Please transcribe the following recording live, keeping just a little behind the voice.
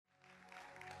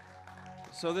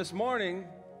So this morning,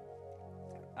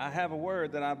 I have a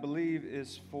word that I believe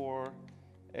is for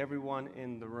everyone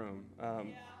in the room.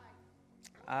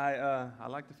 I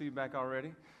like the feedback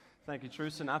already. Thank you,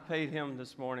 Truson. I paid him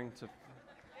this morning to...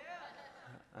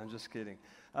 I'm just kidding.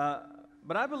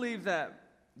 But I believe that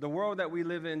the world that we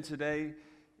live in today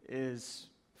is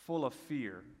full of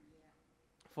fear,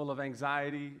 full of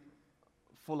anxiety,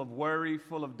 full of worry,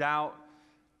 full of doubt.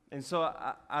 And so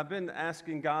I've been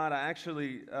asking God. I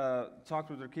actually talked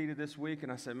with Rakita this week, and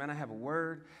I said, man, I have a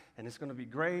word, and it's going to be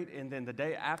great. And then the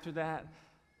day after that,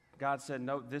 God said,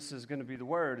 no, this is going to be the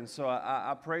word. And so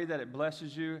I pray that it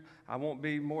blesses you. I won't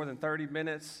be more than 30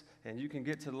 minutes, and you can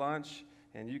get to lunch,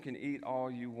 and you can eat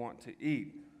all you want to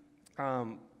eat.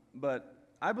 But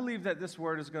I believe that this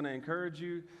word is going to encourage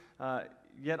you,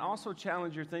 yet also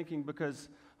challenge your thinking, because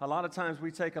a lot of times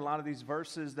we take a lot of these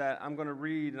verses that I'm going to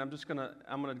read, and I'm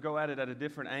going to go at it at a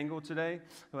different angle today.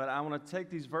 But I want to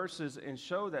take these verses and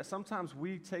show that sometimes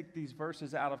we take these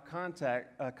verses out of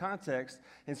context,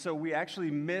 and so we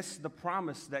actually miss the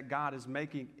promise that God is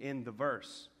making in the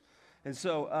verse. And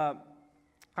so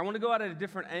I want to go at it at a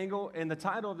different angle, and the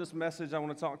title of this message I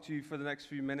want to talk to you for the next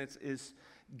few minutes is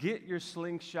Get Your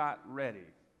Slingshot Ready.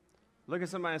 Look at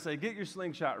somebody and say, get your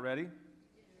slingshot ready.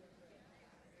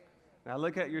 Now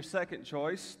look at your second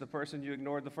choice, the person you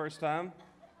ignored the first time,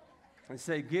 and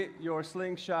say, get your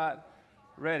slingshot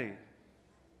ready.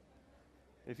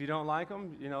 If you don't like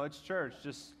them, it's church.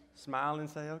 Just smile and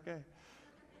say, okay.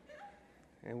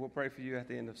 And we'll pray for you at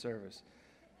the end of service.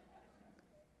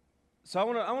 So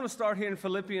I want to start here in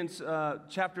Philippians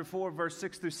chapter 4, verse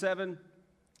 6 through 7.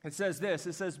 It says this.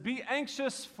 It says, be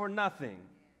anxious for nothing.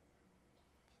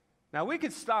 Now we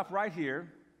could stop right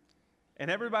here and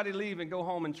everybody leave and go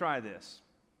home and try this.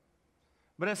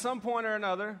 But at some point or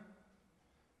another,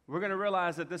 we're going to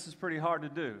realize that this is pretty hard to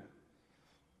do.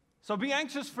 So be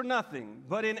anxious for nothing,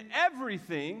 but in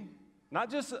everything, not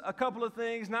just a couple of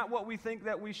things, not what we think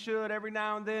that we should every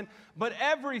now and then, but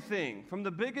everything, from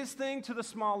the biggest thing to the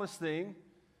smallest thing,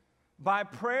 by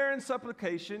prayer and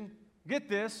supplication, get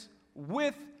this,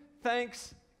 with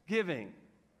thanksgiving.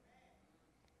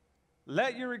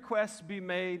 Let your requests be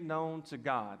made known to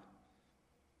God.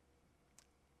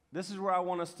 This is where I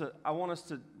want us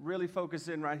to really focus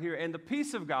in right here. And the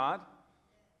peace of God,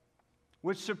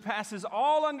 which surpasses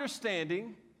all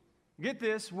understanding, get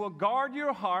this, will guard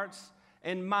your hearts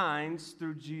and minds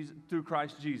through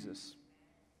Christ Jesus.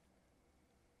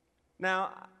 Now,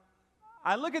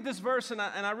 I look at this verse and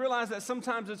I realize that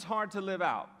sometimes it's hard to live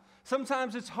out.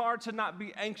 Sometimes it's hard to not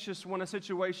be anxious when a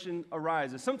situation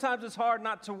arises. Sometimes it's hard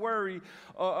not to worry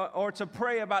or to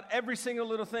pray about every single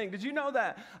little thing. Did you know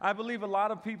that I believe a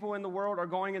lot of people in the world are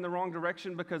going in the wrong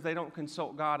direction because they don't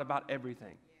consult God about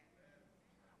everything?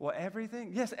 Well,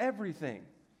 everything? Yes, everything.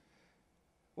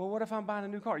 Well, what if I'm buying a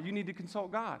new car? You need to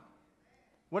consult God.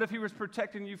 What if He was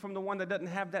protecting you from the one that doesn't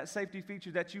have that safety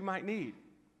feature that you might need?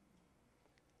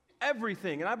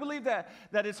 Everything. And I believe that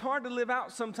it's hard to live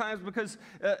out sometimes because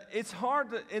it's hard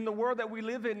in the world that we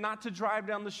live in not to drive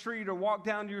down the street or walk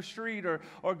down your street or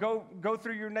go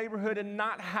through your neighborhood and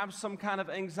not have some kind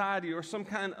of anxiety or some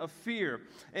kind of fear.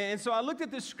 And so I looked at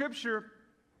this scripture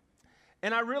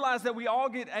and I realized that we all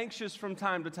get anxious from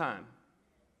time to time.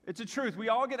 It's a truth. We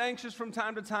all get anxious from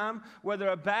time to time, whether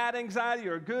a bad anxiety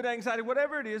or a good anxiety,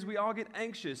 whatever it is, we all get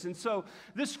anxious. And so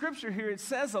this scripture here, it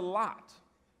says a lot.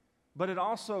 But it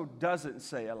also doesn't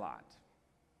say a lot.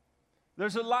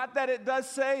 There's a lot that it does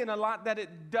say and a lot that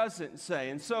it doesn't say.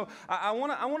 And so I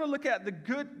want to look at the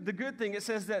good thing. It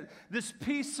says that this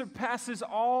peace surpasses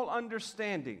all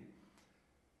understanding.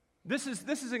 This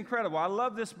is incredible. I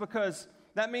love this because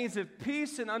that means if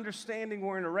peace and understanding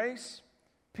were in a race,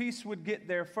 peace would get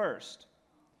there first.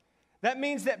 That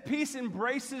means that peace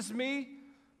embraces me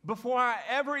before I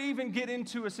ever even get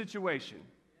into a situation.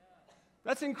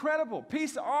 That's incredible.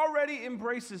 Peace already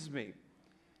embraces me.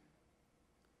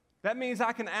 That means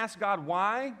I can ask God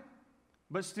why,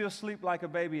 but still sleep like a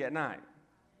baby at night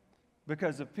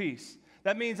because of peace.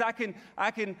 That means I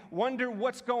can wonder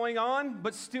what's going on,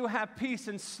 but still have peace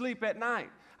and sleep at night.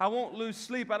 I won't lose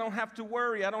sleep. I don't have to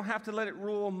worry. I don't have to let it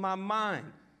rule my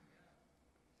mind.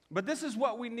 But this is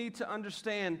what we need to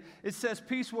understand. It says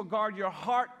peace will guard your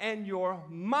heart and your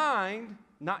mind,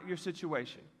 not your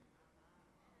situation.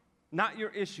 Not your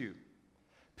issue.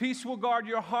 Peace will guard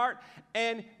your heart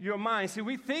and your mind. See,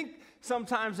 we think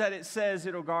sometimes that it says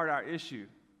it'll guard our issue.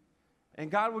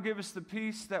 And God will give us the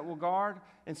peace that will guard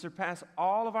and surpass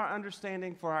all of our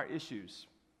understanding for our issues.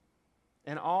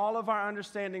 And all of our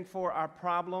understanding for our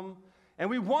problem. And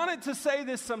we want it to say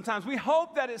this sometimes. We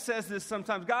hope that it says this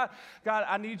sometimes. God,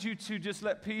 I need you to just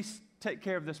let peace take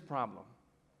care of this problem.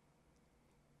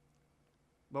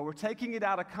 But we're taking it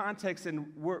out of context, and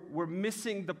we're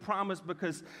missing the promise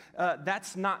because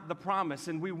that's not the promise.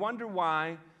 And we wonder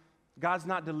why God's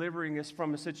not delivering us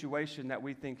from a situation that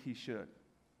we think he should.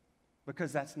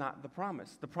 Because that's not the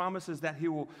promise. The promise is that he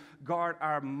will guard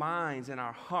our minds and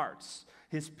our hearts.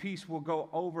 His peace will go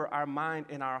over our mind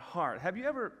and our heart. Have you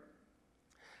ever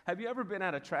been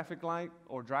at a traffic light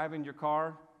or driving your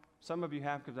car? Some of you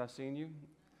have because I've seen you.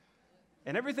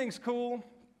 And everything's cool.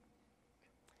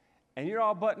 And you're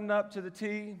all buttoned up to the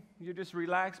T. You're just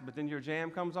relaxed, but then your jam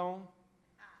comes on.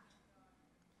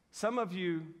 Some of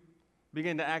you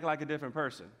begin to act like a different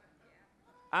person.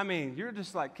 I mean, you're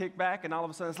just like kicked back, and all of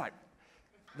a sudden it's like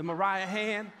the Mariah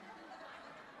hand.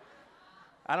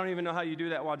 I don't even know how you do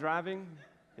that while driving.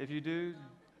 If you do.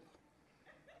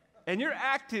 And you're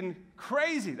acting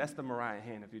crazy. That's the Mariah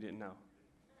hand, if you didn't know.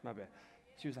 My bad.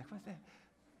 She was like, what's that?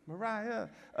 Mariah.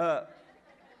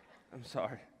 I'm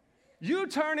sorry. You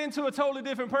turn into a totally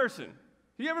different person.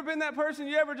 You ever been that person?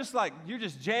 You ever just like, you're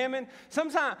just jamming?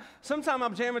 Sometime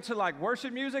I'm jamming to like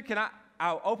worship music, and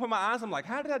I'll open my eyes. I'm like,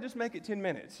 how did I just make it 10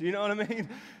 minutes? You know what I mean?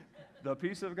 The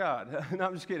peace of God. No,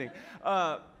 I'm just kidding.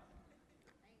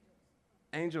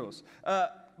 Angels.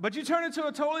 But you turn into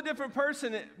a totally different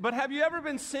person. But have you ever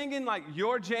been singing like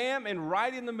your jam, and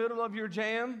right in the middle of your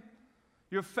jam,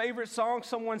 your favorite song,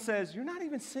 someone says, you're not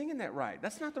even singing that right.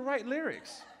 That's not the right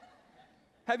lyrics.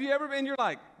 Have you ever been, you're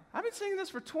like, I've been singing this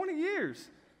for 20 years.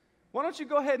 Why don't you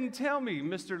go ahead and tell me,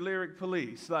 Mr. Lyric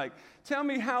Police? Like, tell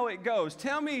me how it goes.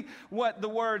 Tell me what the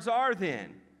words are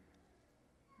then.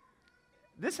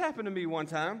 This happened to me one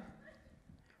time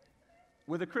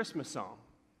with a Christmas song.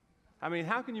 I mean,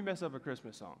 how can you mess up a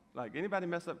Christmas song? Like, anybody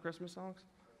mess up Christmas songs?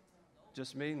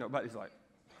 Just me? Nobody's like,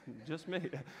 just me.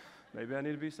 Maybe I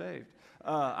need to be saved.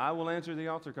 I will answer the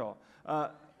altar call.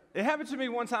 It happened to me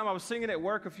one time. I was singing at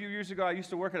work a few years ago. I used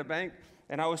to work at a bank,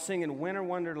 and I was singing Winter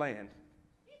Wonderland.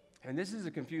 And this is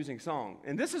a confusing song.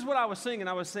 And this is what I was singing.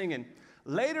 I was singing,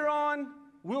 later on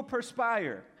we'll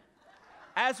perspire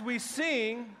as we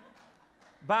sing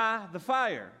by the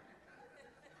fire.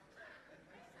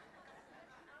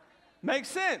 Makes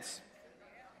sense.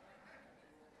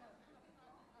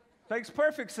 Makes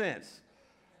perfect sense.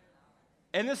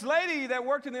 And this lady that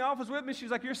worked in the office with me, she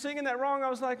was like, you're singing that wrong. I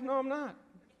was like, no, I'm not.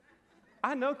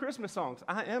 I know Christmas songs.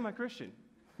 I am a Christian.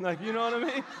 Like, you know what I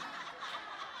mean?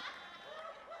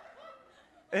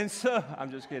 And so,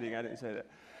 I'm just kidding. I didn't say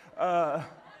that.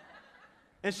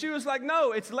 And she was like,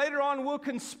 no, it's later on we'll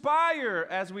conspire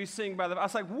as we sing by the... I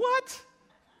was like, what?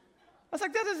 I was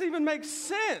like, that doesn't even make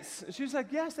sense. And she was like,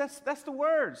 yes, that's the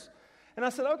words. And I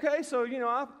said, okay, so,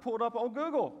 I pulled up on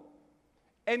Google.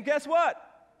 And guess what?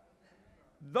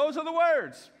 Those are the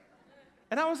words.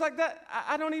 And I was like, that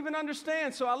I don't even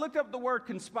understand. So I looked up the word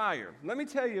conspire. Let me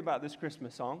tell you about this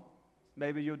Christmas song.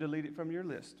 Maybe you'll delete it from your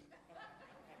list.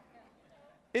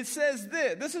 It says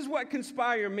this is what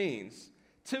conspire means.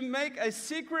 To make a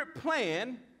secret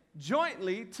plan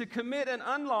jointly to commit an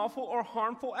unlawful or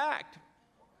harmful act.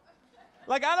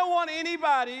 Like, I don't want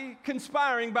anybody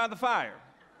conspiring by the fire.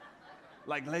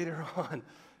 Like later on.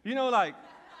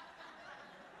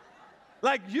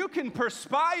 Like you can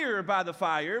perspire by the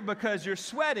fire because you're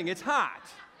sweating. It's hot.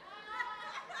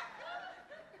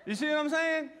 You see what I'm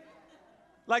saying?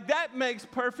 Like that makes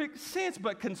perfect sense.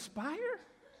 But conspire?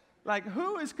 Like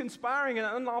who is conspiring an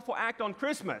unlawful act on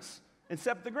Christmas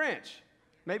except the Grinch?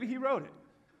 Maybe he wrote it.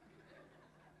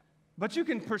 But you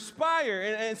can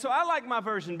perspire. And so I like my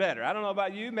version better. I don't know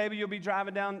about you. Maybe you'll be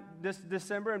driving down this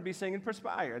December and be singing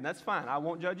perspire. And that's fine. I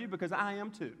won't judge you because I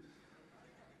am too.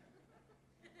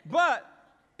 But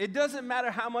it doesn't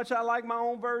matter how much I like my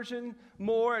own version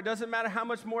more. It doesn't matter how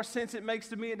much more sense it makes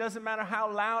to me. It doesn't matter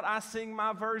how loud I sing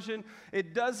my version.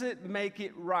 It doesn't make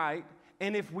it right.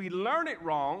 And if we learn it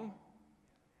wrong,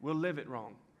 we'll live it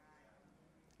wrong.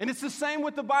 And it's the same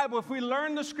with the Bible. If we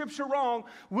learn the scripture wrong,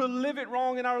 we'll live it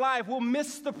wrong in our life. We'll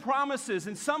miss the promises.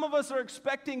 And some of us are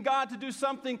expecting God to do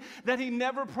something that he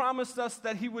never promised us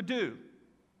that he would do.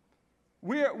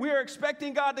 We are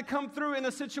expecting God to come through in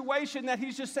a situation that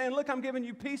he's just saying, look, I'm giving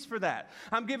you peace for that.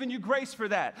 I'm giving you grace for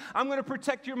that. I'm going to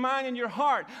protect your mind and your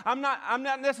heart. I'm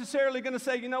not necessarily going to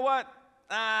say, you know what?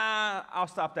 I'll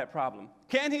stop that problem.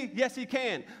 Can he? Yes, he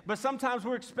can. But sometimes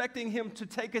we're expecting him to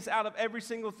take us out of every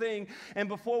single thing, and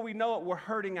before we know it, we're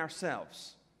hurting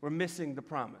ourselves. We're missing the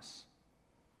promise.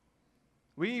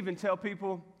 We even tell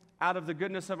people out of the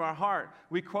goodness of our heart,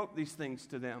 we quote these things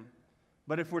to them.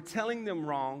 But if we're telling them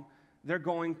wrong, they're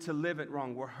going to live it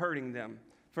wrong. We're hurting them.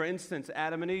 For instance,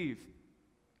 Adam and Eve.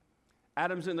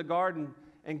 Adam's in the garden,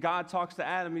 and God talks to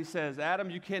Adam. He says, Adam,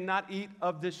 you cannot eat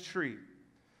of this tree.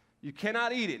 You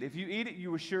cannot eat it. If you eat it,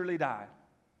 you will surely die.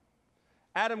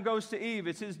 Adam goes to Eve.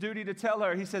 It's his duty to tell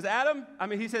her. He says,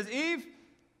 Eve,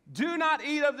 do not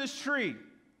eat of this tree.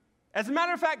 As a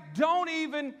matter of fact, don't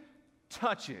even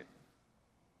touch it.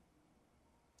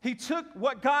 He took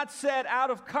what God said out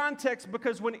of context,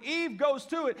 because when Eve goes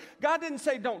to it, God didn't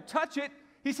say don't touch it.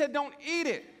 He said don't eat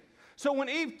it. So when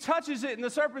Eve touches it and the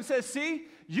serpent says, see,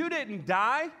 you didn't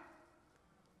die.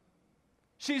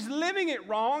 She's living it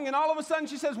wrong, and all of a sudden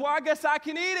she says, well, I guess I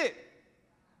can eat it.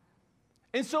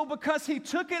 And so because he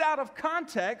took it out of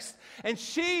context and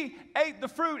she ate the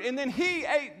fruit and then he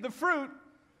ate the fruit,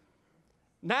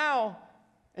 now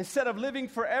instead of living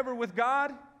forever with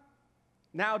God,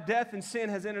 now death and sin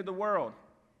has entered the world.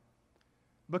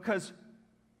 Because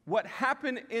what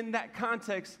happened in that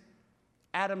context,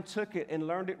 Adam took it and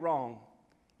learned it wrong,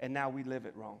 and now we live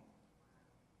it wrong.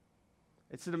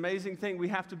 It's an amazing thing. We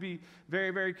have to be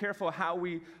very, very careful how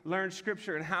we learn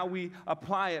Scripture and how we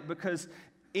apply it, because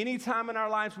anytime in our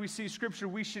lives we see Scripture,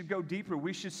 we should go deeper.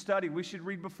 We should study. We should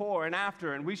read before and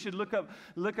after, and we should look up.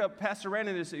 Pastor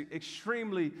Brandon is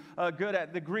extremely good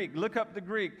at the Greek. Look up the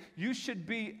Greek. You should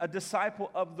be a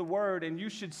disciple of the Word, and you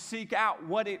should seek out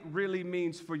what it really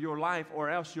means for your life, or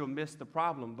else you'll miss the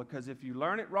problem. Because if you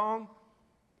learn it wrong,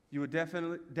 you would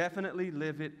definitely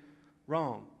live it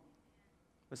wrong.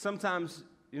 But sometimes,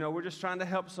 we're just trying to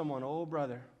help someone. Oh,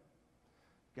 brother,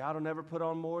 God will never put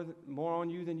on more on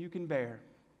you than you can bear.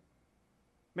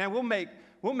 Man, we'll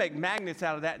make magnets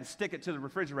out of that and stick it to the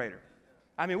refrigerator.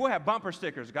 We'll have bumper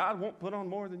stickers. God won't put on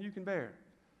more than you can bear.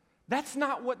 That's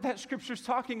not what that scripture's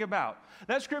talking about.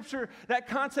 That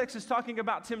context is talking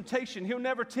about temptation. He'll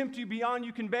never tempt you beyond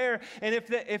you can bear, and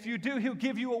if you do, he'll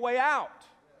give you a way out.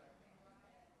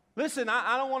 Listen,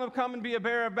 I don't want to come and be a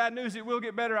bearer of bad news. It will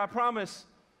get better, I promise.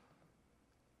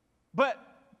 But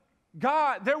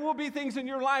God, there will be things in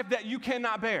your life that you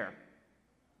cannot bear.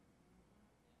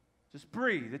 Just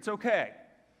breathe. It's okay.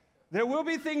 There will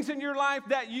be things in your life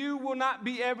that you will not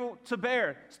be able to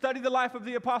bear. Study the life of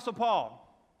the Apostle Paul.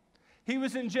 He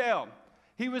was in jail.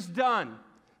 He was done.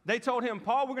 They told him,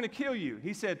 Paul, we're going to kill you.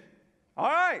 He said, all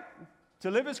right,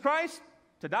 to live is Christ,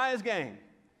 to die is gain.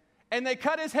 And they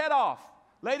cut his head off.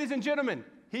 Ladies and gentlemen,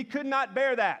 he could not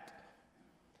bear that.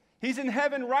 He's in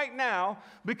heaven right now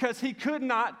because he could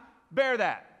not bear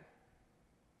that.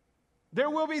 There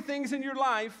will be things in your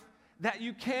life that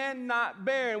you cannot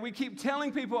bear. And we keep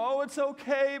telling people, oh, it's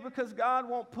okay because God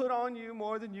won't put on you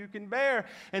more than you can bear.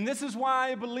 And this is why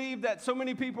I believe that so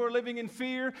many people are living in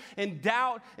fear and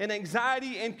doubt and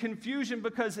anxiety and confusion,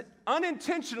 because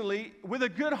unintentionally, with a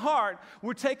good heart,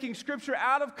 we're taking Scripture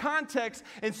out of context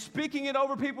and speaking it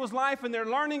over people's life, and they're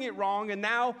learning it wrong, and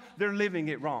now they're living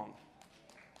it wrong.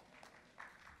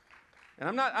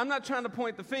 And I'm not trying to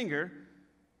point the finger,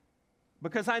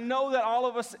 because I know that all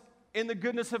of us in the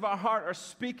goodness of our heart are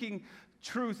speaking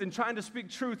truth and trying to speak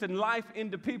truth and life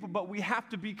into people, but we have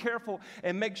to be careful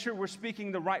and make sure we're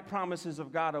speaking the right promises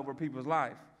of God over people's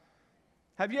life.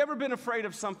 Have you ever been afraid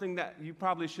of something that you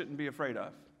probably shouldn't be afraid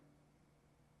of?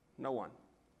 No one.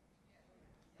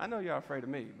 I know y'all are afraid of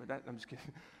me, but I'm just kidding.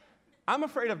 I'm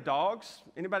afraid of dogs.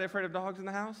 Anybody afraid of dogs in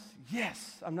the house?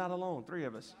 Yes, I'm not alone, 3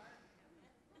 of us.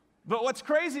 But what's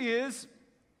crazy is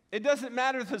it doesn't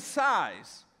matter the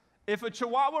size. If a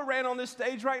Chihuahua ran on this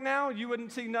stage right now, you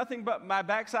wouldn't see nothing but my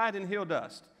backside and heel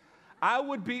dust. I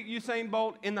would beat Usain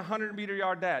Bolt in the 100-meter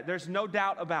yard dash. There's no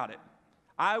doubt about it.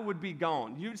 I would be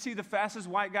gone. You'd see the fastest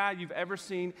white guy you've ever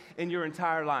seen in your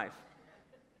entire life.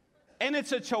 And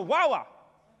it's a Chihuahua.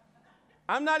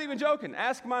 I'm not even joking.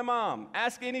 Ask my mom.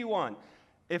 Ask anyone.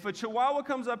 If a Chihuahua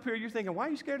comes up here, you're thinking, why are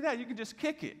you scared of that? You can just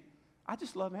kick it. I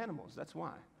just love animals. That's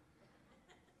why.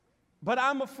 But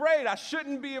I'm afraid. I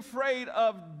shouldn't be afraid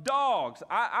of dogs.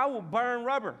 I will burn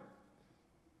rubber.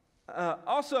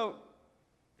 Also,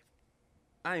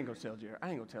 I ain't going to tell Gerald. I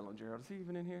ain't going to tell on Gerald. Is he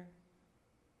even in here?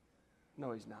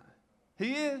 No, he's not.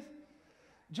 He is.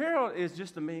 Gerald is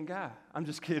just a mean guy. I'm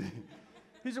just kidding.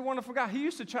 He's a wonderful guy. He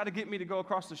used to try to get me to go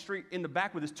across the street in the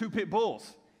back with his 2 pit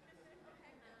bulls.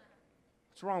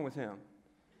 What's wrong with him?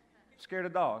 Scared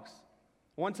of dogs.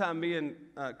 One time, me and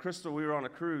Crystal, we were on a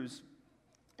cruise,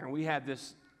 and we had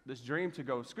this dream to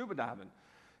go scuba diving.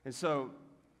 And so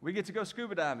we get to go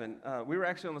scuba diving. We were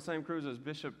actually on the same cruise as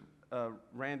Bishop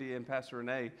Randy and Pastor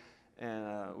Renee,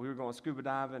 and we were going scuba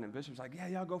diving, and Bishop's like, yeah,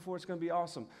 y'all go for it. It's going to be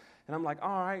awesome. And I'm like,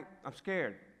 all right, I'm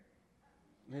scared.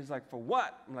 And he's like, for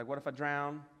what? I'm like, what if I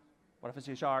drown? What if I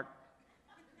see a shark?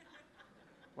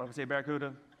 What if I see a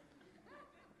barracuda?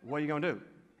 What are you going to do?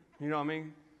 You know what I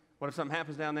mean? What if something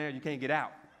happens down there, you can't get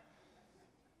out?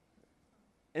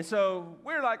 And so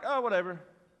we're like, oh, whatever.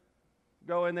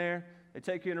 Go in there. They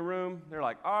take you in a room. They're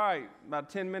like, all right,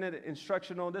 about a 10-minute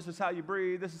instructional. This is how you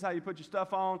breathe. This is how you put your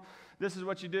stuff on. This is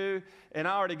what you do. And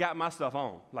I already got my stuff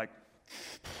on. Like,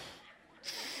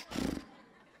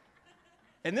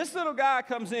 and this little guy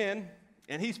comes in,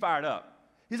 and he's fired up.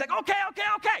 He's like, okay.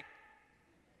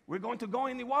 We're going to go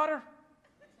in the water.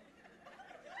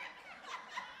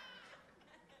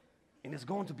 And it's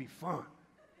going to be fun.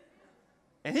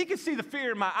 And he can see the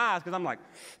fear in my eyes because I'm like,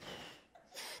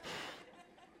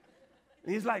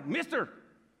 and he's like, mister,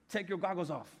 take your goggles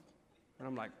off. And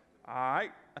I'm like, all right,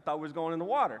 I thought we was going in the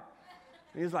water.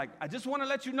 And he's like, I just want to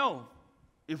let you know,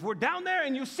 if we're down there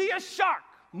and you see a shark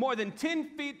more than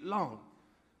 10 feet long,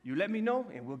 you let me know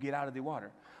and we'll get out of the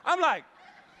water.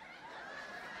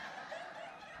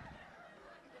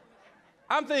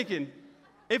 I'm thinking,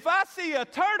 if I see a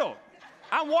turtle,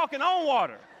 I'm walking on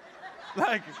water.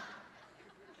 Like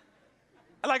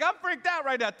I'm freaked out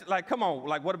right now. Like, come on,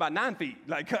 like, what about 9 feet?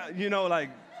 Like, like,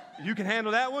 you can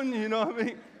handle that one, you know what I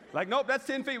mean? Like, nope, that's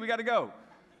 10 feet, we got to go.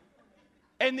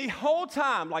 And the whole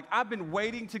time, like, I've been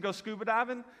waiting to go scuba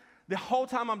diving. The whole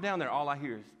time I'm down there, all I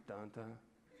hear is dun, dun,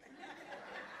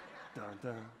 dun,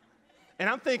 dun. And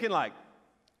I'm thinking, like,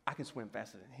 I can swim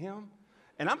faster than him.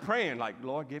 And I'm praying, like,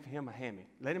 Lord, give him a hammy.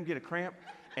 Let him get a cramp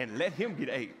and let him get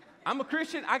 8. I'm a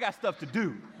Christian. I got stuff to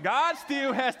do. God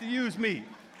still has to use me.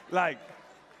 Like,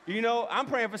 I'm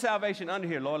praying for salvation under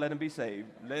here. Lord, let him be saved.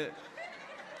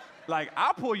 Like,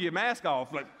 I'll pull your mask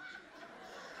off. Like,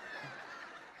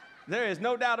 there is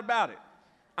no doubt about it.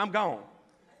 I'm gone.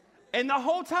 And the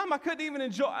whole time I couldn't even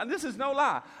enjoy, and this is no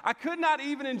lie, I could not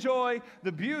even enjoy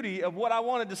the beauty of what I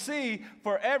wanted to see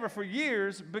forever, for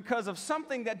years, because of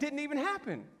something that didn't even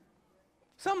happen.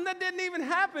 Something that didn't even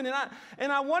happen.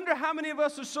 And I wonder how many of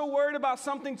us are so worried about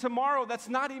something tomorrow that's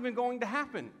not even going to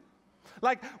happen.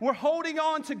 Like, we're holding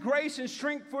on to grace and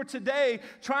strength for today,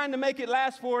 trying to make it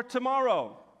last for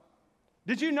tomorrow.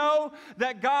 Did you know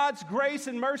that God's grace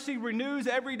and mercy renews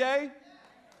every day?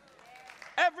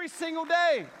 Every single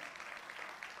day.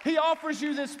 He offers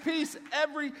you this peace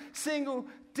every single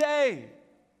day.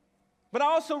 But I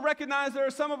also recognize there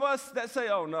are some of us that say,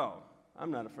 oh no, I'm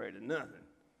not afraid of nothing.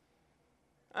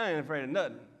 I ain't afraid of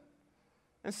nothing.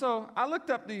 And so I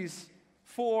looked up these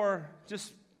 4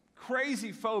 just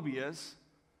crazy phobias,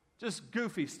 just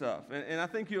goofy stuff. And I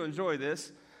think you'll enjoy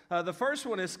this. The first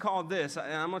one is called this,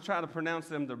 and I'm going to try to pronounce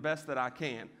them the best that I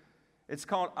can. It's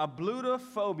called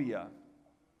ablutophobia.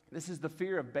 This is the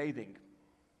fear of bathing.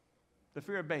 The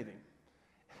fear of bathing.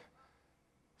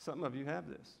 Some of you have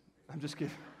this. I'm just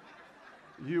kidding.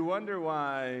 You wonder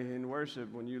why in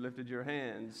worship when you lifted your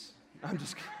hands. I'm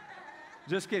just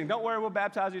kidding. Don't worry, we'll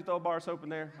baptize you, throw a bar of soap in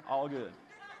there. All good.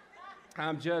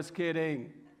 I'm just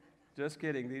kidding. Just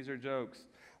kidding. These are jokes.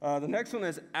 The next one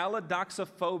is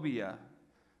allodoxophobia,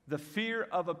 the fear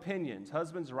of opinions.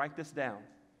 Husbands, write this down.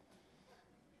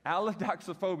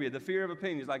 Allodoxophobia, the fear of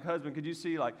opinions. Like, husband, could you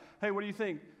see, like, hey, what do you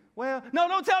think? Well, no,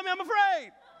 don't tell me, I'm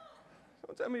afraid.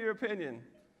 Don't tell me your opinion.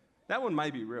 That one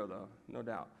might be real, though, no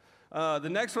doubt. The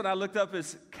next one I looked up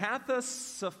is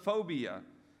cathosophobia,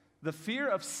 the fear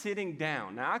of sitting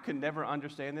down. Now, I could never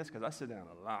understand this because I sit down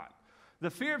a lot. The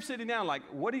fear of sitting down, like,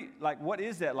 what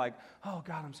is that? Like, oh,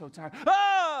 God, I'm so tired.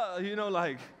 Ah!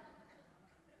 Like,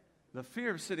 the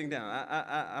fear of sitting down.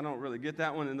 I don't really get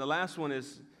that one. And the last one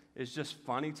is just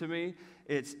funny to me.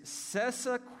 It's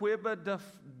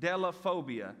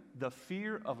sesquippedalophobia, the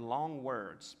fear of long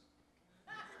words.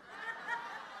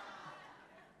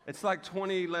 It's like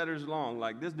 20 letters long.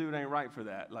 Like, this dude ain't right for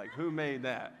that. Like, who made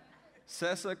that?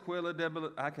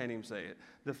 Sesquippedalophobia, I can't even say it.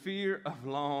 The fear of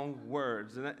long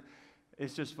words. And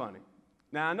it's just funny.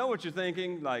 Now, I know what you're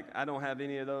thinking. Like, I don't have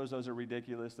any of those. Those are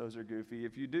ridiculous. Those are goofy.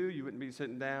 If you do, you wouldn't be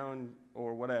sitting down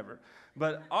or whatever.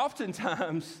 But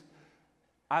oftentimes,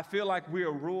 I feel like we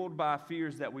are ruled by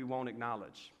fears that we won't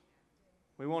acknowledge.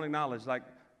 We won't acknowledge. Like,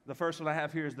 the first one I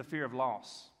have here is the fear of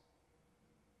loss.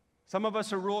 Some of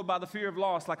us are ruled by the fear of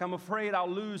loss. Like, I'm afraid I'll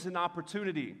lose an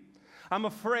opportunity. I'm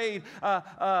afraid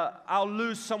I'll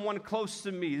lose someone close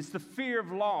to me. It's the fear of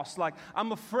loss. Like,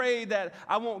 I'm afraid that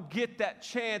I won't get that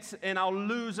chance and I'll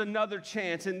lose another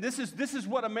chance. And this is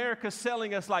what America's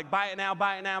selling us, like, buy it now,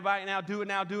 buy it now, buy it now, do it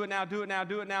now, do it now, do it now,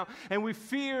 do it now. And we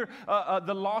fear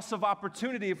the loss of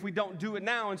opportunity if we don't do it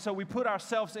now. And so we put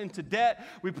ourselves into debt.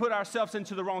 We put ourselves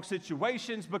into the wrong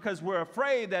situations because we're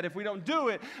afraid that if we don't do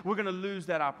it, we're going to lose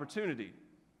that opportunity.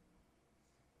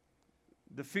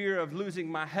 The fear of losing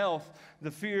my health,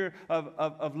 the fear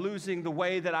of losing the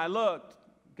way that I looked.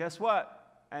 Guess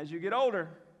what? As you get older,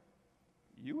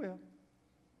 you will.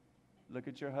 Look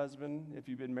at your husband if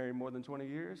you've been married more than 20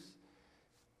 years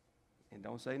and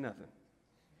don't say nothing.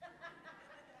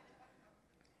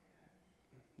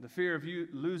 the fear of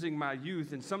losing my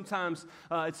youth. And sometimes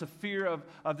it's a fear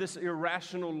of this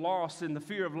irrational loss, and the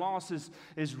fear of loss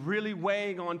is really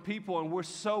weighing on people, and we're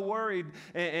so worried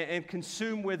and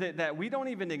consumed with it that we don't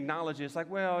even acknowledge it. It's like,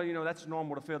 well, that's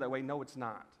normal to feel that way. No, it's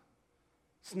not.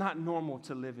 It's not normal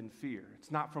to live in fear.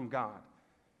 It's not from God.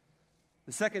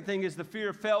 The second thing is the fear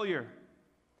of failure.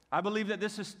 I believe that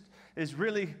this is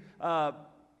really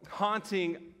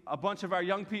haunting a bunch of our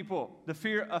young people. The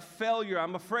fear of failure.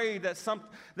 I'm afraid that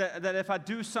if I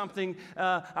do something,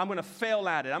 I'm going to fail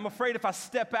at it. I'm afraid if I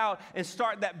step out and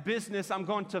start that business, I'm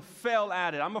going to fail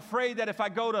at it. I'm afraid that if I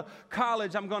go to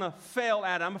college, I'm going to fail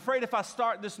at it. I'm afraid if I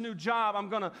start this new job, I'm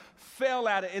going to fail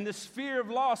at it. And this fear of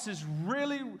loss is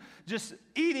really just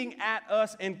eating at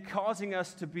us and causing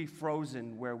us to be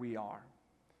frozen where we are.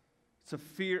 It's a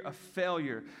fear of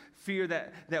failure, fear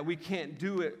that we can't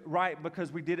do it right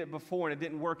because we did it before and it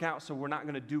didn't work out, so we're not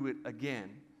going to do it again.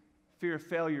 Fear of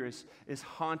failure is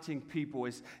haunting people,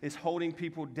 is holding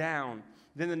people down.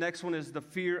 Then the next one is the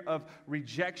fear of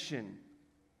rejection.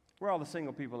 Where are all the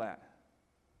single people at?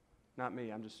 Not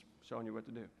me, I'm just showing you what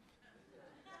to do.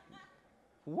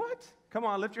 What? Come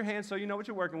on, lift your hand so you know what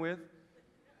you're working with.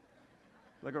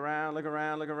 Look around, look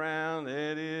around, look around.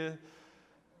 There it is.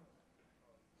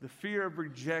 The fear of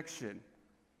rejection.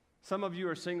 Some of you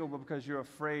are single because you're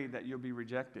afraid that you'll be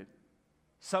rejected.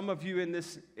 Some of you in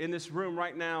this room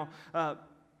right now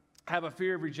have a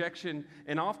fear of rejection,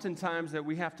 and oftentimes that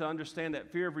we have to understand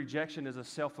that fear of rejection is a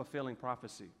self-fulfilling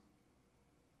prophecy.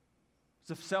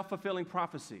 It's a self-fulfilling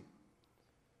prophecy.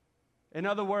 In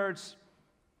other words,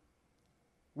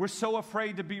 we're so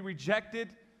afraid to be rejected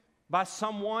by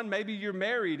someone. Maybe you're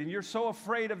married and you're so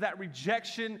afraid of that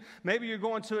rejection. Maybe you're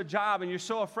going to a job and you're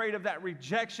so afraid of that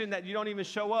rejection that you don't even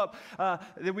show up.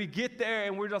 That we get there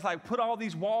and we're just like, put all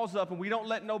these walls up and we don't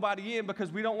let nobody in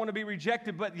because we don't want to be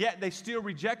rejected, but yet they still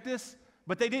reject us.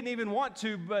 But they didn't even want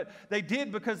to, but they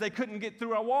did because they couldn't get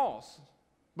through our walls.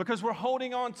 Because we're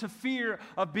holding on to fear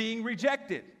of being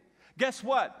rejected. Guess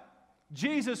what?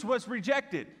 Jesus was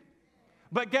rejected.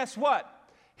 But guess what?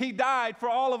 He died for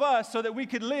all of us so that we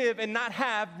could live and not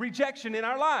have rejection in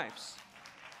our lives.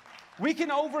 We can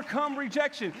overcome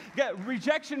rejection.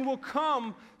 Rejection will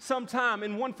come sometime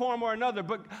in one form or another,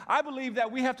 but I believe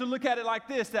that we have to look at it like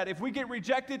this, that if we get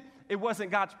rejected, it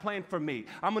wasn't God's plan for me.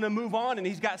 I'm going to move on, and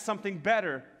He's got something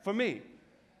better for me.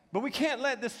 But we can't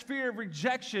let this fear of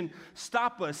rejection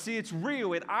stop us. See, it's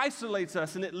real. It isolates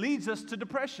us, and it leads us to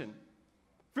depression.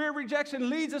 Fear of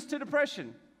rejection leads us to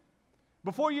depression.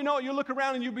 Before you know it, you'll look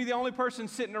around and you'll be the only person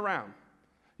sitting around.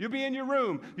 You'll be in your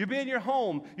room, you'll be in your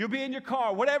home, you'll be in your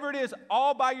car, whatever it is,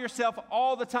 all by yourself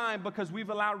all the time because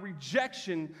we've allowed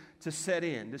rejection to set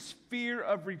in, this fear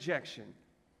of rejection.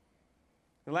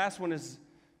 The last one is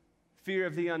fear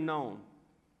of the unknown.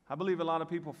 I believe a lot of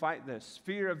people fight this,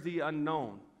 fear of the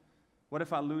unknown. What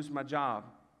if I lose my job?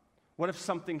 What if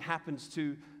something happens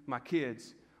to my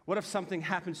kids? What if something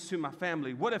happens to my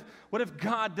family? What if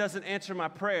God doesn't answer my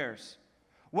prayers?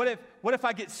 What if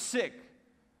I get sick?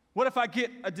 What if I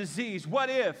get a disease? What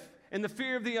if? And the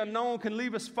fear of the unknown can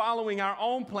leave us following our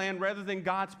own plan rather than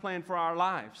God's plan for our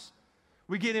lives.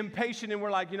 We get impatient and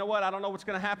we're like, you know what? I don't know what's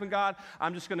going to happen, God.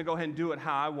 I'm just going to go ahead and do it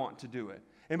how I want to do it.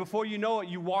 And before you know it,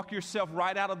 you walk yourself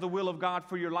right out of the will of God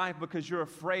for your life because you're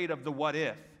afraid of the what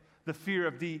if, the fear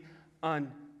of the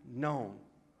unknown.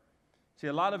 See,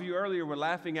 a lot of you earlier were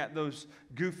laughing at those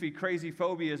goofy, crazy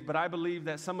phobias, but I believe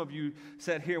that some of you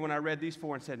sat here when I read these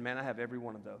four and said, man, I have every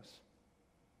one of those.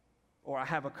 Or I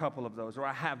have a couple of those, or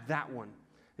I have that one.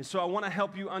 And so I want to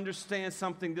help you understand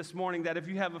something this morning, that if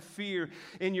you have a fear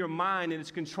in your mind and it's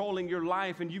controlling your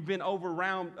life and you've been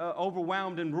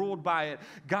overwhelmed and ruled by it,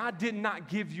 God did not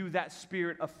give you that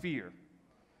spirit of fear.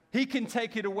 He can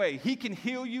take it away. He can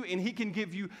heal you, and He can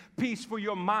give you peace for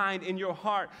your mind and your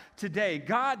heart today.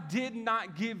 God did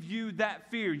not give you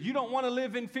that fear. You don't want to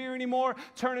live in fear anymore?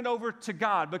 Turn it over to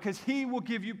God, because He will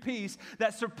give you peace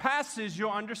that surpasses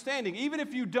your understanding. Even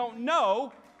if you don't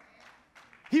know,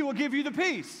 He will give you the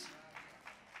peace.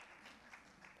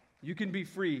 You can be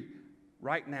free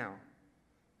right now.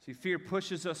 See, fear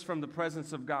pushes us from the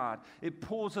presence of God. It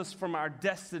pulls us from our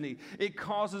destiny. It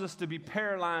causes us to be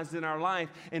paralyzed in our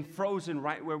life and frozen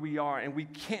right where we are, and we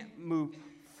can't move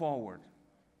forward.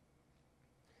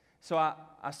 So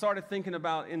I started thinking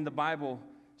about in the Bible,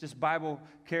 just Bible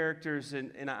characters,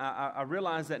 and I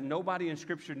realized that nobody in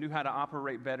Scripture knew how to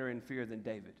operate better in fear than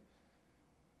David.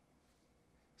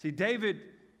 See, David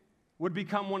would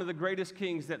become one of the greatest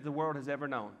kings that the world has ever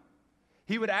known.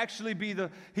 He would actually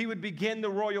he would begin the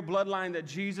royal bloodline that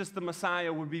Jesus the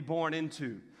Messiah would be born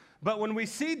into. But when we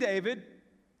see David,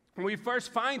 When we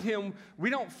first find him, we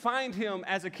don't find him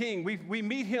as a king. We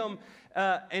meet him,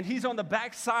 and he's on the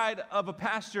backside of a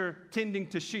pasture tending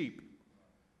to sheep.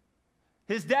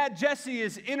 His dad, Jesse,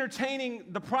 is entertaining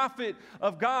the prophet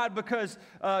of God because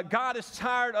God is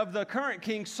tired of the current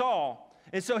king, Saul.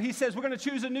 And so he says, we're going to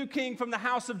choose a new king from the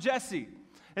house of Jesse.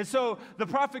 And so the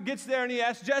prophet gets there and he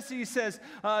asks Jesse, he says,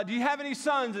 do you have any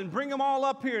sons? And bring them all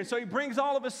up here. And so he brings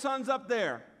all of his sons up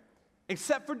there,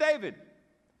 except for David.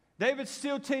 David's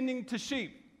still tending to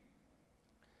sheep.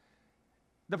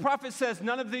 The prophet says,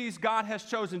 none of these God has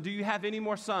chosen. Do you have any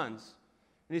more sons?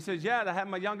 And he says, yeah, I have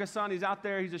my youngest son. He's out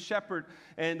there. He's a shepherd.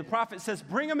 And the prophet says,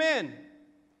 bring him in.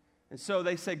 And so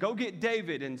they say, go get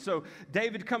David. And so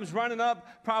David comes running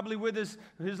up, probably with his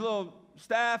little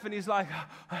staff, and he's like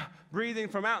breathing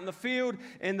from out in the field.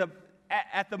 And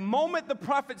at the moment the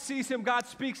prophet sees him, God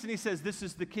speaks and he says, this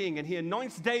is the king. And he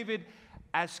anoints David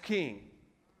as king.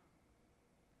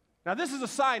 Now, this is a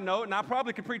side note, and I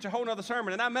probably could preach a whole other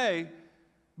sermon, and I may.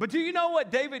 But do you know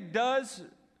what David does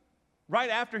right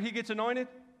after he gets anointed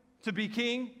to be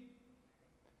king?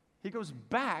 He goes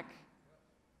back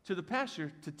to the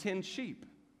pasture to tend sheep.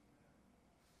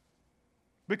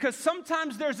 Because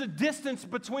sometimes there's a distance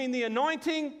between the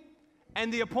anointing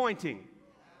and the appointing.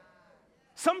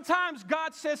 Sometimes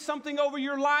God says something over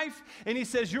your life, and he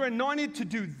says, you're anointed to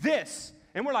do this.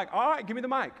 And we're like, all right, give me the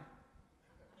mic.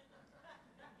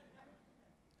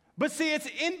 But see, it's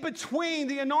in between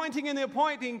the anointing and the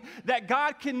appointing that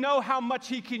God can know how much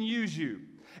he can use you.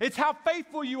 It's how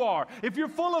faithful you are. If you're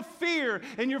full of fear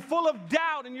and you're full of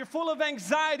doubt and you're full of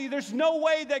anxiety, there's no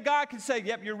way that God can say,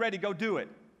 yep, you're ready, go do it.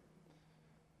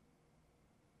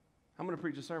 I'm going to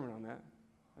preach a sermon on that.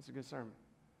 That's a good sermon.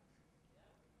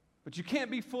 But you can't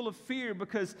be full of fear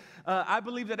because I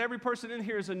believe that every person in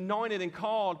here is anointed and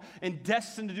called and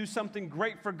destined to do something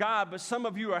great for God. But some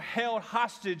of you are held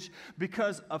hostage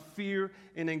because of fear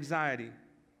and anxiety.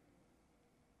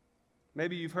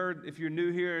 Maybe you've heard, if you're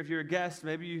new here, if you're a guest,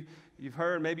 maybe you've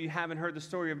heard, maybe you haven't heard the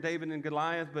story of David and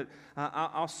Goliath, but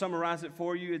I'll summarize it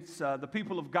for you. It's the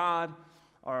people of God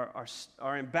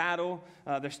are in battle.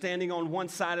 They're standing on one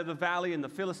side of the valley, and the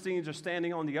Philistines are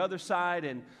standing on the other side,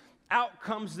 and out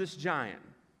comes this giant,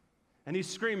 and he's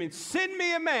screaming, send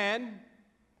me a man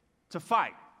to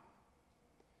fight.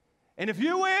 And if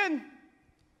you win,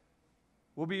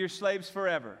 we'll be your slaves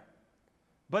forever.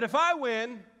 But if I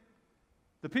win,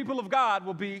 the people of God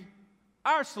will be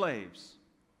our slaves.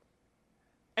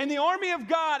 And the army of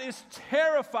God is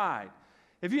terrified.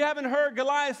 If you haven't heard,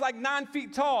 Goliath's like 9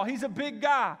 feet tall. He's a big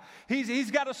guy.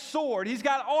 He's got a sword. He's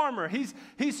got armor. He's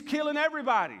killing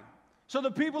everybody. So the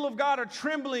people of God are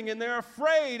trembling and they're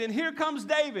afraid. And here comes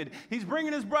David. He's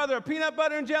bringing his brother a peanut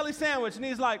butter and jelly sandwich. And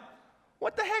he's like,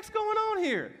 what the heck's going on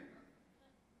here?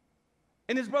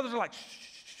 And his brothers are like,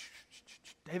 shh,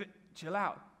 David, chill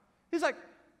out. He's like,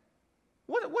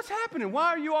 what's happening? Why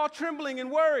are you all trembling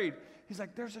and worried? He's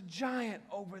like, there's a giant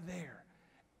over there.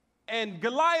 And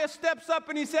Goliath steps up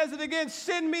and he says it again,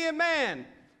 send me a man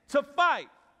to fight.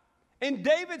 And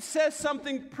David says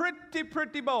something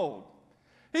pretty bold.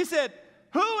 He said,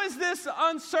 who is this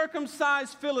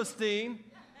uncircumcised Philistine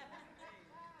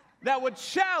that would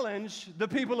challenge the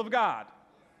people of God?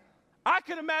 I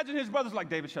can imagine his brothers like,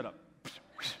 David, shut up.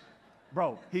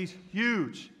 Bro, he's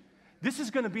huge. This is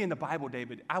going to be in the Bible,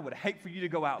 David. I would hate for you to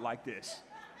go out like this.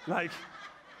 Like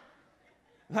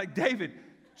David,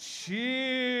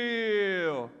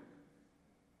 chill.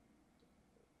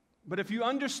 But if you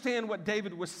understand what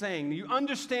David was saying, you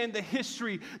understand the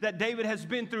history that David has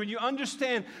been through, and you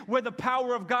understand where the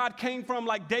power of God came from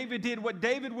like David did, what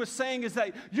David was saying is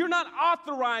that you're not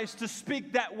authorized to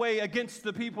speak that way against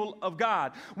the people of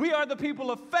God. We are the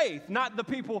people of faith, not the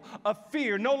people of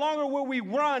fear. No longer will we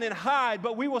run and hide,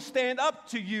 but we will stand up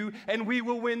to you and we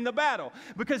will win the battle.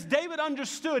 Because David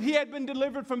understood he had been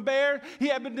delivered from bear, he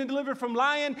had been delivered from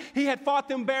lion, he had fought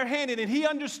them barehanded, and he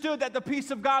understood that the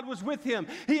peace of God was with him.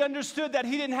 He understood that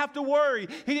he didn't have to worry.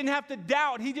 He didn't have to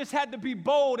doubt. He just had to be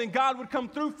bold and God would come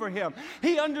through for him.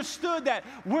 He understood that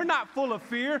we're not full of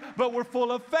fear, but we're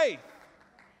full of faith.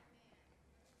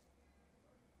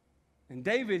 And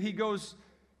David, he does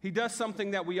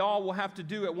something that we all will have to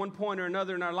do at one point or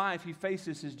another in our life. He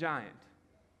faces his giant.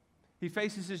 He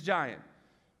faces his giant.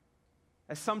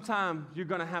 At some time, you're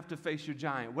going to have to face your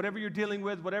giant. Whatever you're dealing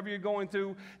with, whatever you're going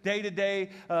through, day to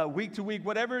day, week to week,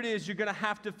 whatever it is, you're going to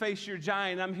have to face your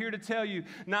giant. I'm here to tell you,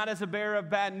 not as a bearer of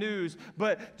bad news,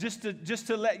 but just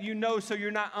to let you know so you're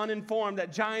not uninformed,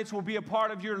 that giants will be a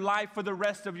part of your life for the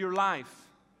rest of your life.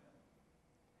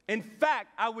 In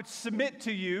fact, I would submit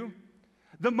to you,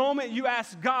 the moment you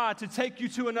ask God to take you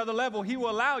to another level, He will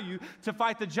allow you to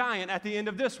fight the giant at the end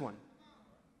of this one.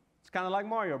 kind of like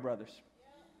Mario Brothers.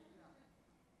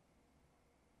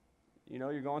 You know,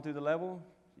 you're going through the level,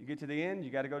 you get to the end,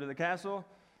 you got to go to the castle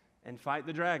and fight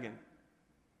the dragon.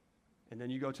 And then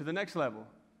you go to the next level.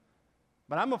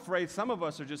 But I'm afraid some of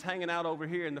us are just hanging out over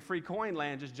here in the free coin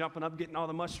land, just jumping up, getting all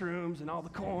the mushrooms and all the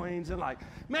coins, and like,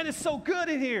 man, it's so good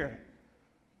in here.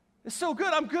 It's so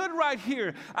good. I'm good right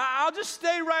here. I'll just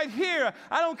stay right here.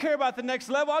 I don't care about the next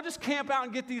level. I'll just camp out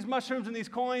and get these mushrooms and these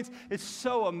coins. It's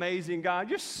so amazing, God.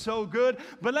 You're so good.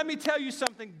 But let me tell you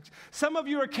something. Some of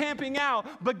you are camping out,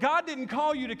 but God didn't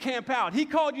call you to camp out. He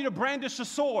called you to brandish a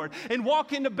sword and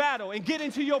walk into battle and get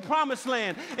into your promised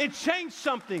land and change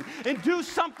something and do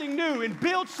something new and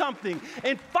build something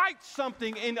and fight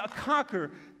something and conquer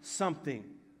something.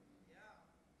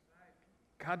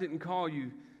 God didn't call you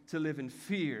to live in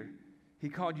fear. He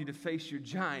called you to face your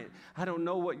giant. I don't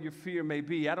know what your fear may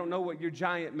be. I don't know what your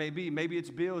giant may be. Maybe it's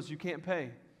bills you can't pay.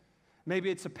 Maybe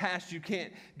it's a past you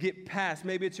can't get past.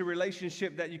 Maybe it's a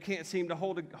relationship that you can't seem to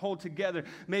hold together.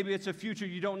 Maybe it's a future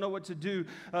you don't know what to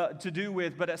do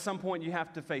with, but at some point you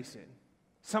have to face it.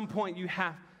 Some point you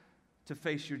have to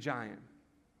face your giant.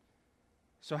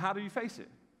 So how do you face it?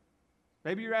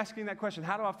 Maybe you're asking that question,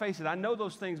 how do I face it? I know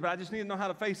those things, but I just need to know how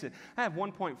to face it. I have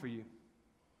one point for you.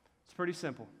 It's pretty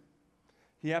simple.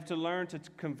 You have to learn to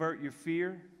convert your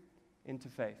fear into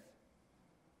faith.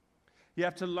 You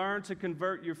have to learn to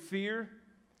convert your fear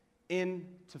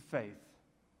into faith.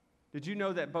 Did you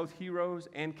know that both heroes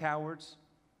and cowards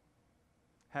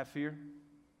have fear?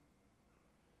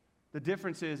 The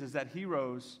difference is that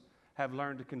heroes have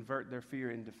learned to convert their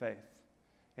fear into faith,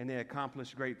 and they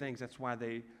accomplish great things. That's why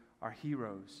they are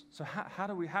heroes. So how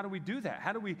do we do that?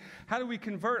 How do we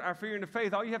convert our fear into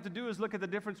faith? All you have to do is look at the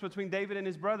difference between David and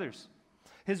his brothers.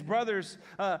 His brothers,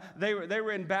 they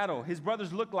were in battle. His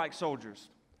brothers looked like soldiers.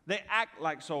 They act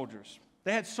like soldiers.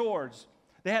 They had swords.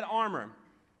 They had armor.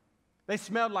 They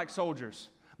smelled like soldiers.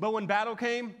 But when battle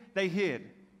came, they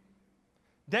hid.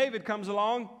 David comes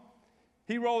along.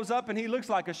 He rolls up and he looks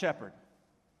like a shepherd.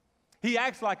 He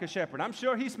acts like a shepherd. I'm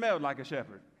sure he smelled like a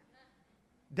shepherd.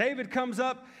 David comes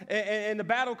up, and the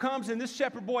battle comes, and this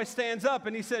shepherd boy stands up,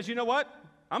 and he says, you know what?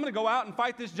 I'm going to go out and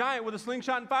fight this giant with a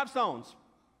slingshot and 5 stones.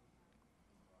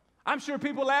 I'm sure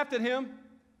people laughed at him.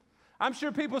 I'm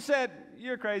sure people said,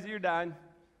 you're crazy, you're dying.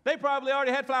 They probably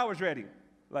already had flowers ready.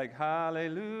 Like,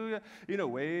 hallelujah,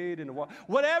 wade in the water.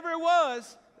 Whatever it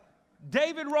was,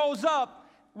 David rolls up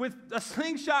with a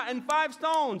slingshot and 5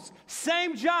 stones.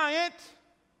 Same giant,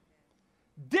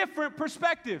 different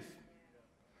perspective.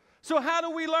 So how do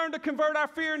we learn to convert our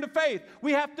fear into faith?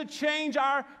 We have to change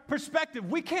our perspective.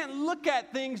 We can't look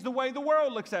at things the way the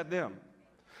world looks at them.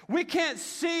 We can't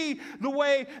see the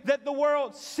way that the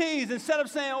world sees. Instead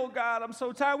of saying, oh, God, I'm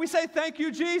so tired, we say, thank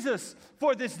you, Jesus,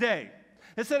 for this day.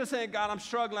 Instead of saying, God, I'm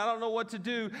struggling, I don't know what to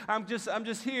do, I'm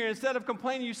just here. Instead of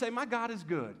complaining, you say, my God is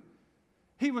good.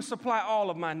 He will supply all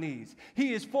of my needs.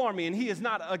 He is for me, and He is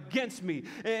not against me.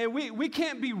 And we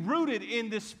can't be rooted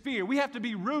in this fear. We have to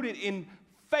be rooted in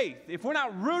faith. If we're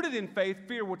not rooted in faith,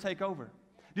 fear will take over.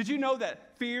 Did you know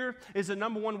that fear is the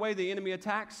number one way the enemy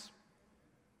attacks?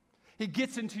 He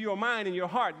gets into your mind and your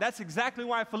heart. That's exactly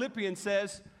why Philippians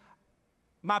says,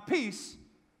 my peace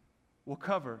will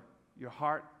cover your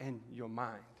heart and your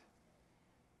mind,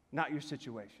 not your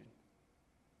situation.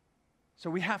 So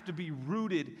we have to be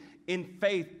rooted in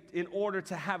faith in order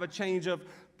to have a change of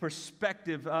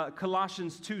perspective.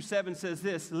 Colossians 2:7 says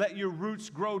this, let your roots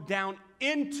grow down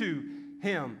into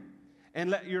Him, and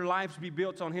let your lives be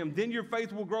built on Him. Then your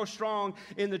faith will grow strong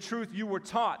in the truth you were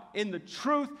taught. In the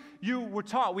truth you were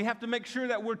taught. We have to make sure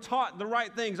that we're taught the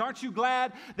right things. Aren't you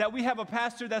glad that we have a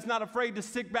pastor that's not afraid to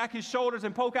stick back his shoulders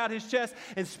and poke out his chest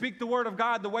and speak the word of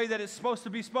God the way that it's supposed to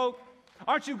be spoke?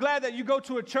 Aren't you glad that you go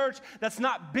to a church that's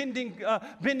not bending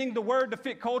the word to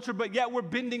fit culture, but yet we're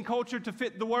bending culture to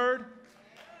fit the word?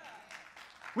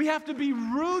 We have to be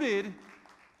rooted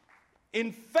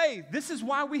in faith. This is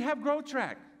why we have Growth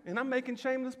Track. And I'm making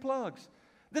shameless plugs.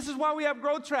 This is why we have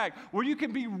Growth Track, where you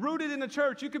can be rooted in the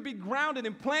church. You can be grounded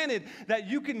and planted, that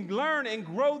you can learn and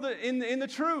grow in the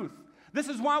truth. This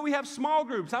is why we have small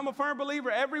groups. I'm a firm believer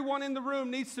everyone in the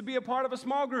room needs to be a part of a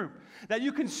small group, that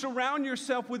you can surround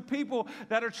yourself with people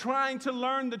that are trying to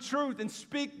learn the truth and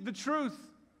speak the truth.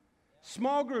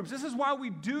 Small groups. This is why we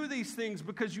do these things,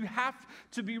 because you have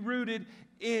to be rooted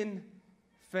in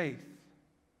faith.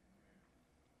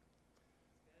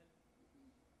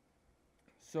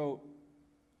 So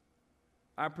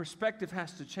our perspective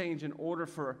has to change in order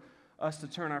for us to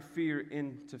turn our fear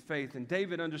into faith. And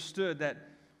David understood that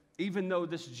even though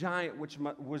this giant, which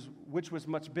was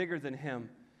much bigger than him,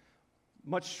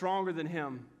 much stronger than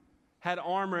him, had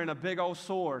armor and a big old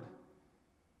sword,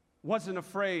 wasn't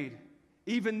afraid.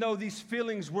 Even though these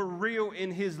feelings were real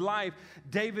in his life,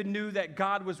 David knew that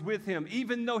God was with him.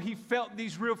 Even though he felt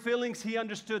these real feelings, he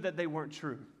understood that they weren't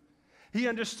true. He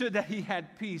understood that he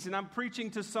had peace. And I'm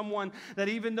preaching to someone that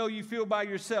even though you feel by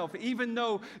yourself, even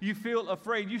though you feel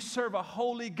afraid, you serve a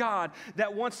holy God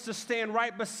that wants to stand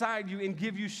right beside you and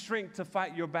give you strength to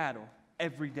fight your battle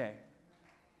every day.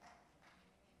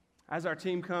 As our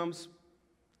team comes,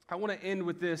 I want to end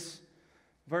with this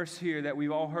verse here that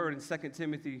we've all heard in 2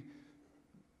 Timothy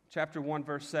chapter 1,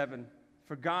 verse 7.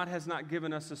 For God has not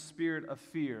given us a spirit of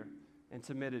fear and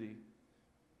timidity,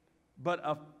 but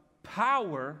of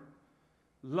power,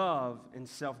 love, and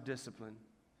self-discipline.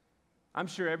 I'm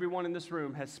sure everyone in this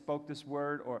room has spoke this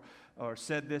word or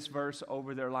said this verse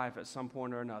over their life at some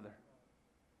point or another.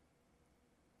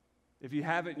 If you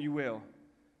haven't, you will.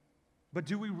 But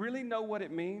do we really know what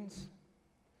it means?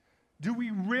 Do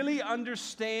we really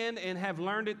understand and have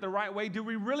learned it the right way? Do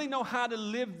we really know how to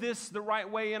live this the right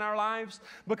way in our lives?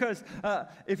 Because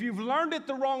if you've learned it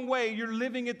the wrong way, you're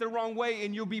living it the wrong way,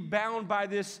 and you'll be bound by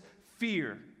this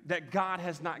fear that God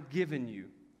has not given you.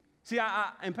 See,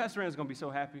 and Pastor Rand's going to be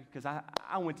so happy because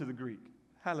I went to the Greek.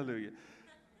 Hallelujah.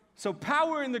 So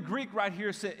power in the Greek right here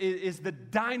is the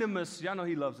dynamis. Y'all know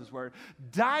he loves this word.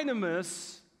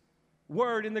 Dynamis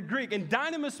word in the Greek. And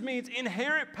dynamis means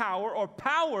inherent power or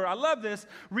power, I love this,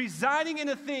 residing in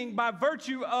a thing by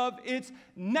virtue of its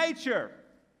nature.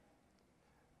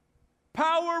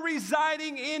 Power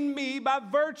residing in me by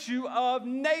virtue of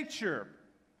nature.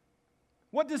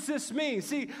 What does this mean?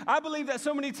 See, I believe that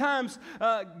so many times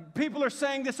people are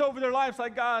saying this over their lives,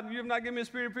 like, God, you have not given me a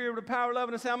spirit of fear, but a power, love,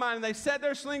 and a sound mind. And they set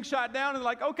their slingshot down and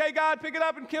like, okay, God, pick it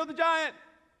up and kill the giant.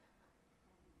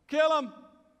 Kill him.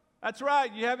 That's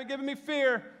right, you haven't given me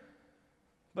fear,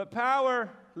 but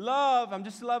power, love, I'm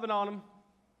just loving on them,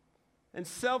 and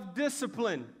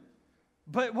self-discipline.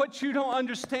 But what you don't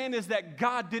understand is that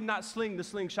God did not sling the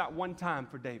slingshot one time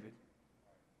for David.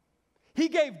 He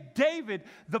gave David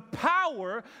the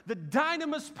power, the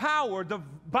dynamis power,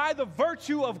 by the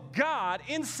virtue of God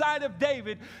inside of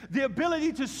David, the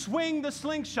ability to swing the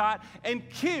slingshot and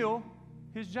kill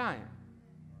his giant.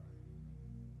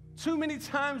 Too many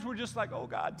times we're just like, oh,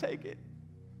 God, take it.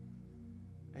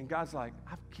 And God's like,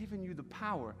 I've given you the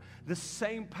power. The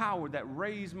same power that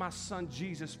raised my son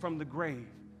Jesus from the grave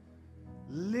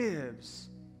lives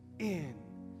in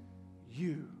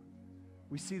you.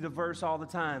 We see the verse all the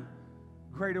time.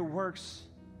 Greater works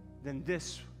than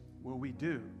this will we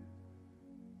do.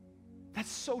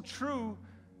 That's so true.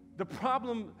 The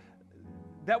problem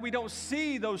that we don't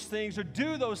see those things or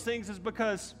do those things is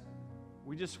because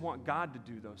we just want God to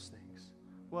do those things.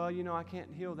 Well, I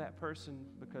can't heal that person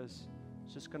because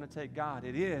it's just going to take God.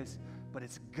 It is, but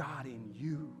it's God in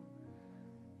you.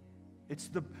 It's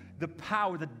the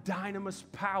power, the dynamis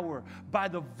power by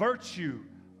the virtue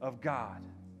of God.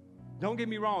 Don't get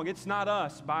me wrong, it's not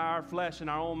us by our flesh and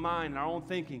our own mind and our own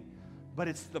thinking, but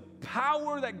it's the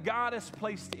power that God has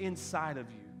placed inside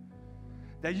of you.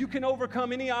 That you can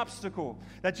overcome any obstacle,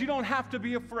 that you don't have to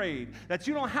be afraid, that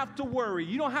you don't have to worry,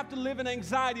 you don't have to live in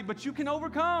anxiety, but you can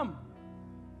overcome.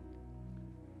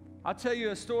 I'll tell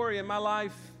you a story in my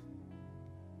life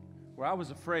where I was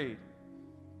afraid,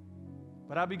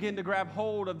 but I began to grab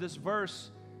hold of this verse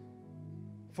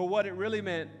for what it really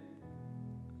meant.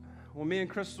 When me and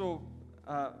Crystal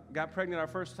got pregnant our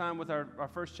first time with our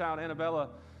first child, Annabella,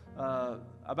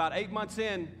 about 8 months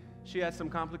in, she had some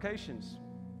complications.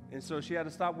 And so she had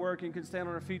to stop working, couldn't stand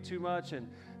on her feet too much, and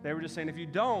they were just saying, if you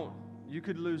don't, you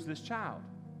could lose this child.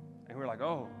 And we're like,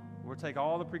 oh, we'll take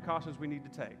all the precautions we need to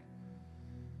take.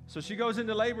 So she goes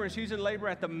into labor, and she's in labor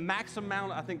at the max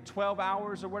amount, I think 12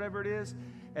 hours or whatever it is.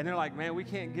 And they're like, man, we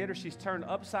can't get her. She's turned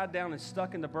upside down and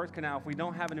stuck in the birth canal. If we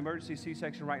don't have an emergency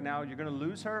C-section right now, you're going to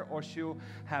lose her or she'll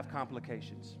have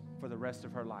complications for the rest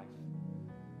of her life.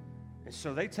 And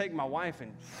so they take my wife,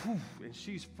 and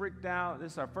she's freaked out.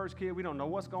 This is our first kid. We don't know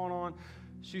what's going on.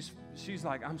 She's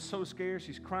like, I'm so scared.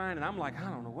 She's crying, and I'm like, I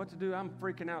don't know what to do. I'm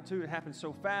freaking out, too. It happened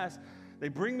so fast. They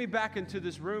bring me back into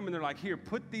this room, and they're like, here,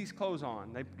 put these clothes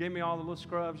on. They gave me all the little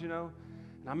scrubs, And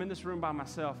I'm in this room by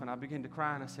myself, and I begin to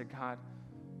cry, and I said, God,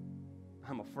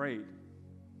 I'm afraid.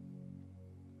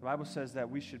 The Bible says that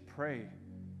we should pray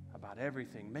about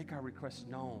everything, make our requests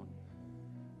known.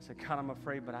 I said, God, I'm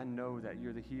afraid, but I know that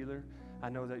you're the healer. I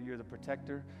know that you're the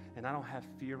protector, and I don't have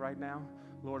fear right now.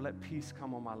 Lord, let peace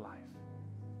come on my life.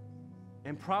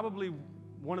 And probably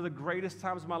one of the greatest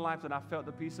times of my life that I felt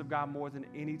the peace of God more than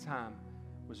any time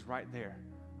was right there.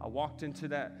 I walked into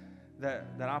that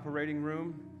operating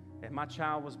room, And my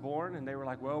child was born, and they were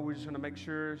like, well, we're just going to make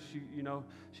sure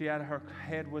she had her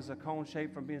head was a cone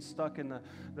shape from being stuck in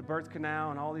the birth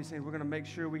canal and all these things. We got to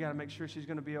make sure she's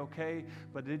going to be okay.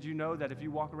 But did you know that if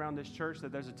you walk around this church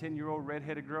that there's a 10-year-old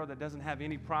redheaded girl that doesn't have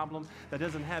any problem, that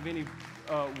doesn't have any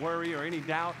worry or any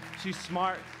doubt? She's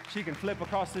smart. She can flip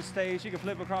across this stage. She can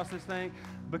flip across this thing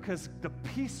because the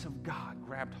peace of God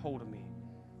grabbed hold of me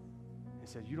and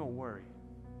said, you don't worry.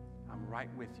 I'm right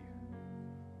with you.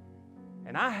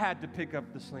 And I had to pick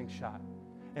up the slingshot.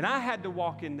 And I had to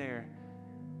walk in there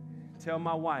and tell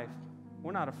my wife,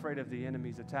 we're not afraid of the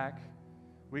enemy's attack.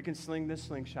 We can sling this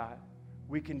slingshot.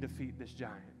 We can defeat this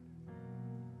giant.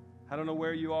 I don't know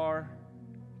where you are,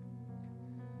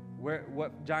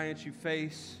 what giants you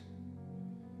face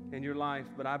in your life,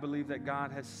 but I believe that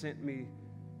God has sent me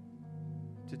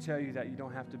to tell you that you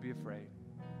don't have to be afraid.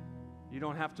 You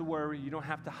don't have to worry. You don't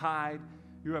have to hide.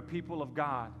 You're a people of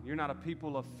God. You're not a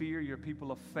people of fear. You're a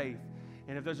people of faith.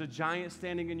 And if there's a giant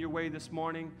standing in your way this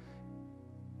morning,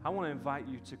 I want to invite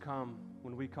you to come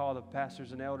when we call the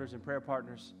pastors and elders and prayer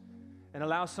partners and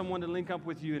allow someone to link up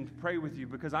with you and pray with you,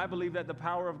 because I believe that the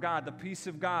power of God, the peace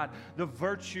of God, the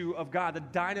virtue of God, the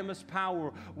dynamis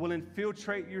power will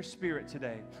infiltrate your spirit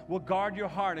today, will guard your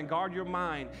heart and guard your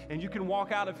mind, and you can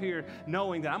walk out of here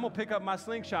knowing that I'm going to pick up my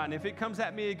slingshot, and if it comes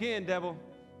at me again, devil,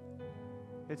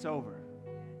 it's over.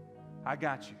 I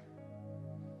got you.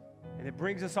 And it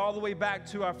brings us all the way back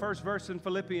to our first verse in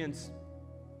Philippians.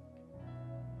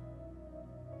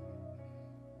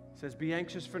 It says, be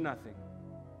anxious for nothing,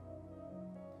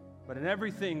 but in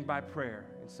everything by prayer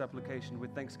and supplication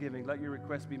with thanksgiving, let your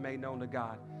requests be made known to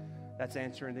God. That's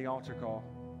answering the altar call.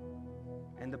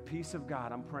 And the peace of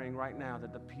God, I'm praying right now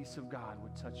that the peace of God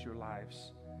would touch your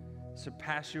lives,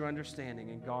 surpass your understanding,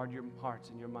 and guard your hearts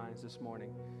and your minds this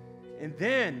morning. And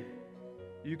then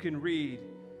you can read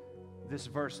this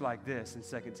verse like this in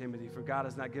 2 Timothy. For God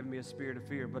has not given me a spirit of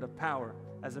fear, but of power.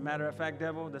 As a matter of fact,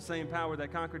 devil, the same power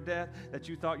that conquered death, that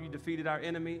you thought you defeated our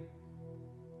enemy,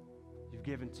 you've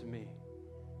given to me.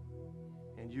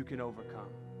 And you can overcome.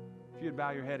 If you'd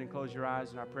bow your head and close your eyes,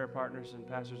 and our prayer partners and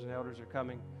pastors and elders are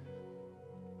coming.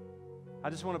 I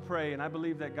just want to pray, and I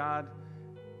believe that God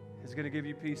is going to give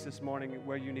you peace this morning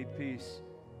where you need peace.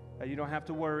 That you don't have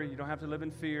to worry. You don't have to live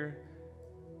in fear.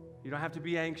 You don't have to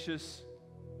be anxious.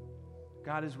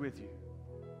 God is with you.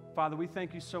 Father, we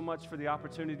thank you so much for the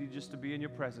opportunity just to be in your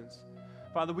presence.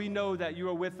 Father, we know that you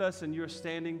are with us and you're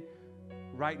standing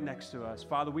right next to us.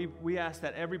 Father, we ask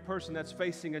that every person that's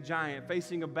facing a giant,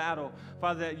 facing a battle,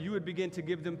 Father, that you would begin to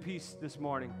give them peace this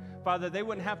morning. Father, they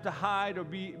wouldn't have to hide or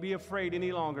be afraid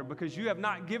any longer, because you have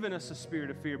not given us a spirit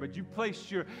of fear, but you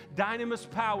placed your dynamis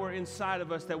power inside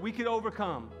of us that we could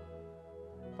overcome.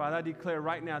 Father, I declare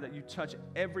right now that you touch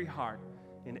every heart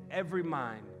and every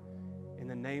mind in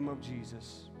the name of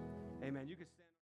Jesus. Amen. You can